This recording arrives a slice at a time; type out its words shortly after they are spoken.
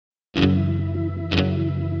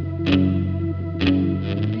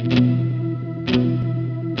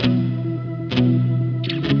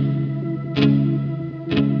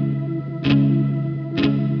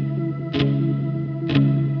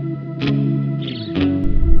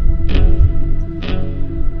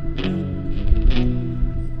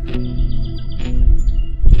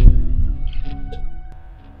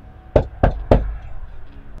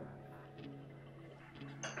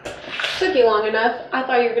I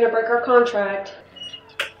thought you were going to break our contract.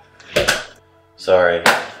 Sorry.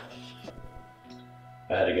 I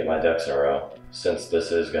had to get my ducks in a row, since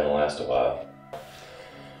this is going to last a while.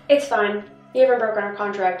 It's fine. You haven't broken our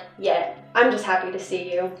contract yet. I'm just happy to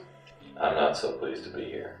see you. I'm not so pleased to be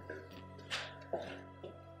here.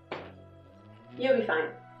 You'll be fine.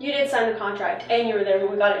 You did sign the contract, and you were there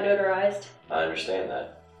when we got it notarized. I understand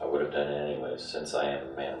that. I would have done it anyways, since I am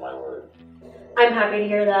a man of my word. I'm happy to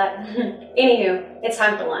hear that. Anywho, it's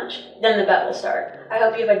time for lunch. Then the bet will start. I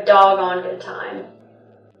hope you have a doggone good time.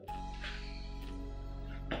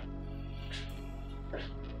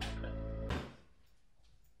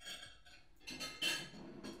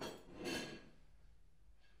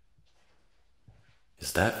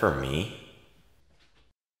 Is that for me?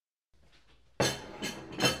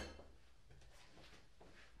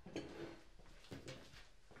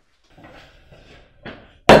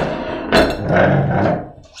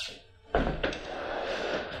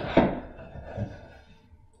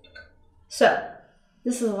 So,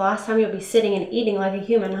 this is the last time you'll be sitting and eating like a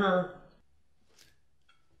human, huh?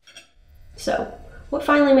 So, what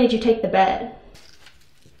finally made you take the bet?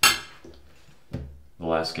 The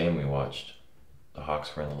last game we watched. The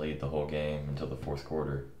Hawks were in the lead the whole game until the fourth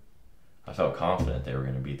quarter. I felt confident they were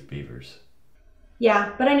going to beat the Beavers.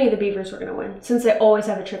 Yeah, but I knew the Beavers were going to win, since they always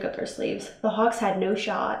have a trick up their sleeves. The Hawks had no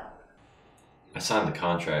shot. I signed the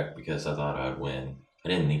contract because I thought I'd win. I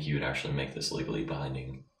didn't think you would actually make this legally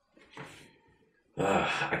binding.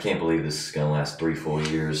 I can't believe this is going to last 3 full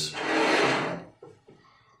years.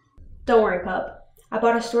 Don't worry, pup. I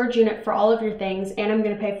bought a storage unit for all of your things, and I'm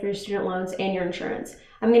going to pay for your student loans and your insurance.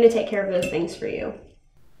 I'm going to take care of those things for you.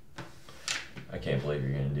 I can't believe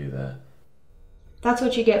you're going to do that. That's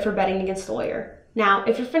what you get for betting against the lawyer. Now,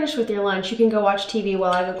 if you're finished with your lunch, you can go watch TV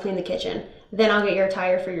while I go clean the kitchen. Then I'll get your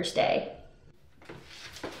attire for your stay.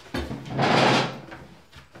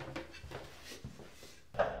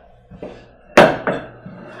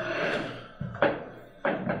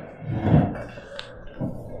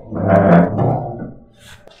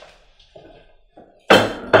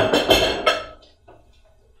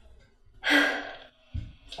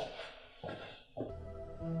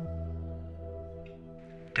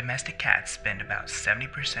 Domestic cats spend about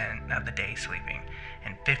 70% of the day sleeping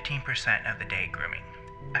and 15% of the day grooming.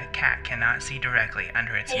 A cat cannot see directly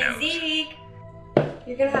under its nose. Zeke!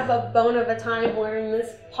 You're gonna have a bone of a time wearing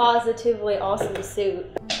this positively awesome suit.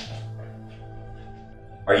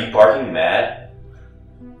 Are you barking mad?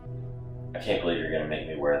 I can't believe you're going to make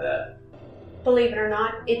me wear that. Believe it or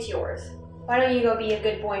not, it's yours. Why don't you go be a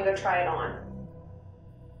good boy and go try it on?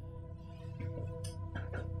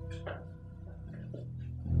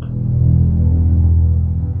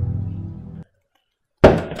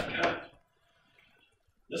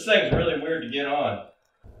 This thing's really weird to get on.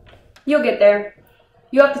 You'll get there.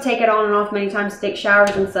 You have to take it on and off many times to take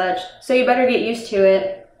showers and such, so you better get used to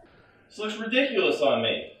it. This looks ridiculous on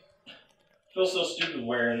me. I feel so stupid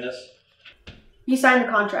wearing this. You signed the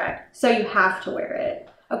contract, so you have to wear it.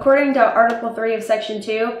 According to Article 3 of Section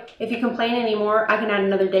 2, if you complain anymore, I can add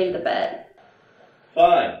another day to the bet.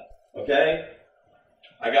 Fine, okay?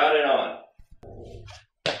 I got it on.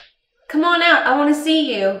 Come on out, I want to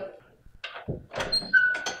see you.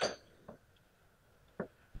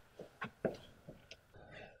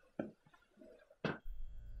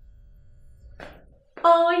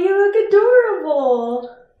 Oh, you look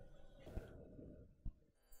adorable.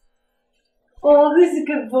 Oh, who's a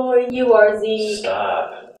good boy? You are, Zeke.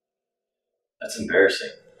 Stop. That's embarrassing.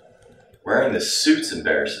 Wearing this suit's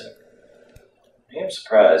embarrassing. I am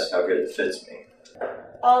surprised how good it fits me.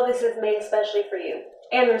 All this is made especially for you.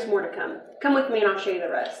 And there's more to come. Come with me and I'll show you the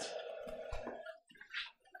rest.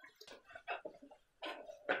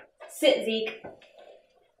 Sit, Zeke.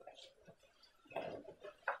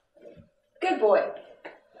 Good boy.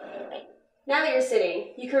 Now that you're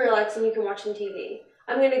sitting, you can relax and you can watch some TV.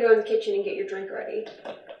 I'm going to go in the kitchen and get your drink ready.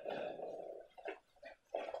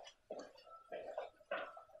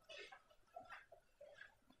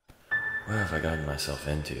 What have I gotten myself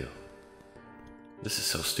into? This is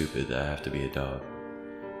so stupid that I have to be a dog.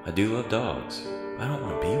 I do love dogs, but I don't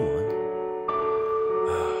want to be one.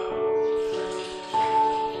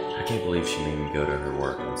 I can't believe she made me go to her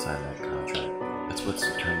work and sign that contract. That's what's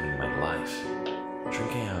determining my life.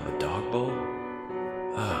 Drinking out of a dog bowl?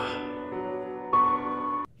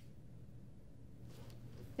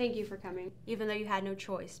 Thank you for coming, even though you had no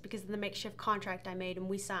choice because of the makeshift contract I made and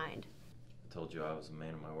we signed. I told you I was a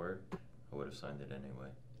man of my word. I would have signed it anyway.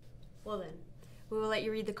 Well then, we will let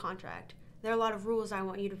you read the contract. There are a lot of rules I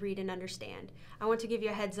want you to read and understand. I want to give you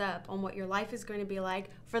a heads up on what your life is going to be like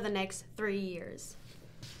for the next 3 years.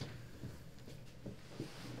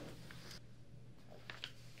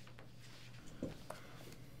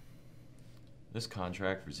 This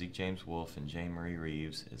contract for Zeke James Wolfe and Jane Marie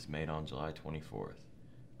Reeves is made on July 24th.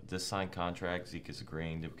 With this signed contract, Zeke is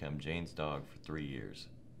agreeing to become Jane's dog for 3 years.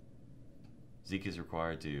 Zeke is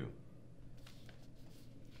required to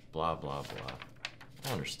blah blah blah. I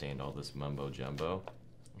don't understand all this mumbo jumbo.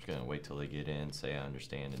 I'm just gonna wait till they get in, say I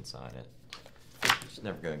understand, and sign it. I'm just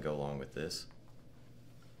never gonna go along with this.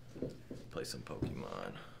 Play some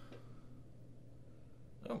Pokemon.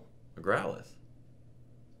 Oh, a Growlithe.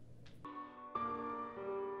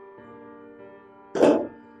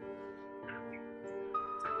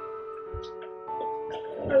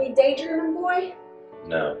 Are you daydreaming, boy?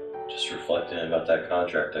 No, just reflecting about that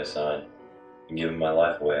contract I signed and giving my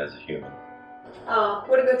life away as a human. Oh,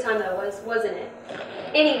 what a good time that was, wasn't it?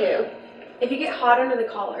 Anywho, if you get hot under the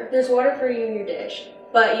collar, there's water for you in your dish,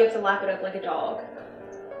 but you have to lap it up like a dog.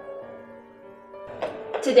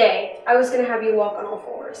 Today, I was going to have you walk on all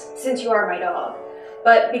fours, since you are my dog.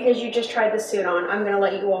 But because you just tried this suit on, I'm going to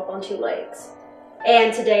let you walk on 2 legs.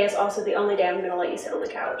 And today is also the only day I'm going to let you sit on the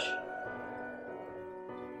couch.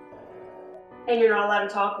 And you're not allowed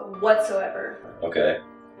to talk whatsoever. Okay,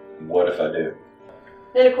 what if I do?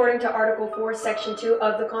 Then according to Article 4, Section 2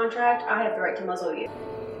 of the contract, I have the right to muzzle you.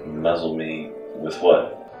 Muzzle me with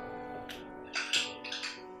what?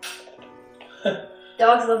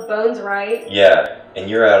 Dogs love bones, right? Yeah, and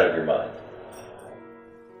you're out of your mind.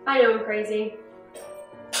 I know I'm crazy.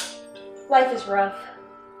 Life is rough,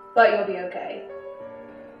 but you'll be okay.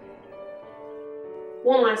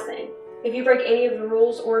 One last thing. If you break any of the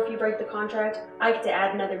rules or if you break the contract, I get to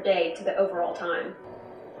add another day to the overall time.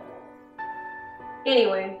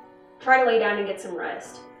 Anyway, try to lay down and get some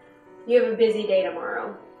rest. You have a busy day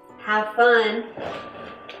tomorrow. Have fun.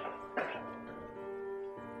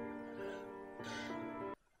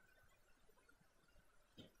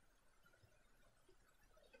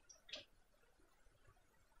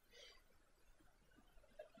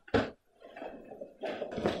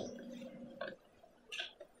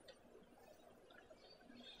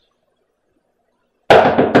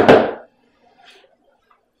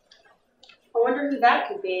 I wonder who that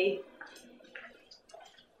could be.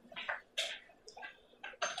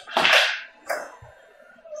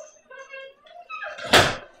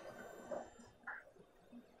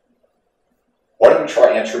 Why don't you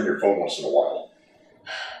try answering your phone once in a while?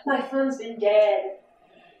 My phone's been dead.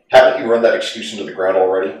 Haven't you run that excuse into the ground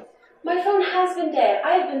already? My phone has been dead.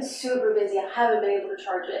 I have been super busy. I haven't been able to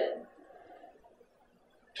charge it.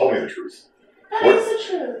 Tell me the truth. That What? is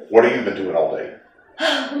the truth. What have you been doing all day?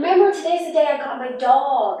 Remember, today's the day I got my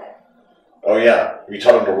dog. Oh yeah, have you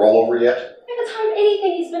taught him to roll over yet? I haven't taught him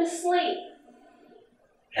anything. He's been asleep.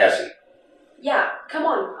 Has he? Yeah, come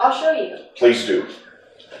on. I'll show you. Please do.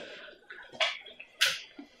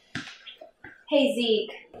 Hey,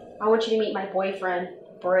 Zeke. I want you to meet my boyfriend,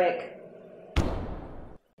 Brick.